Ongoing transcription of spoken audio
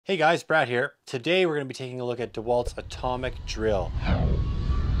Hey guys, Brad here. Today we're going to be taking a look at Dewalt's Atomic Drill.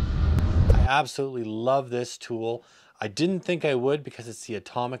 I absolutely love this tool. I didn't think I would because it's the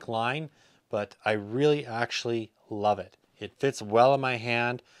Atomic line, but I really actually love it. It fits well in my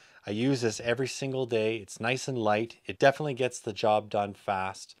hand. I use this every single day. It's nice and light. It definitely gets the job done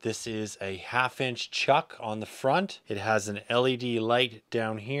fast. This is a 1/2-inch chuck on the front. It has an LED light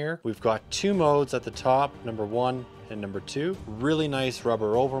down here. We've got two modes at the top, number 1 and number 2. Really nice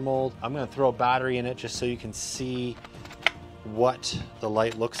rubber overmold. I'm going to throw a battery in it just so you can see what the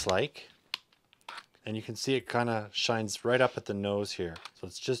light looks like. And you can see it kind of shines right up at the nose here. So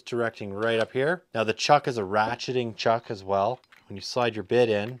it's just directing right up here. Now the chuck is a ratcheting chuck as well. When you slide your bit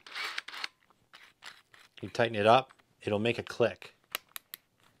in, you tighten it up, it'll make a click.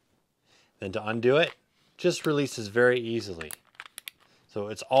 Then to undo it, just releases very easily. So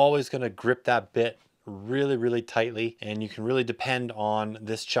it's always going to grip that bit really tightly, and you can really depend on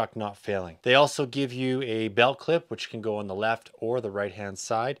this chuck not failing. They also give you a belt clip which can go on the left or the right hand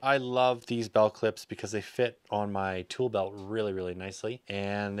side. I love these belt clips because they fit on my tool belt really nicely,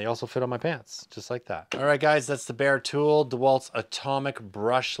 and they also fit on my pants just like that. All right guys, that's the bare tool, Dewalt's Atomic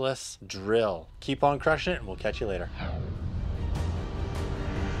Brushless Drill. Keep on crushing it and we'll catch you later.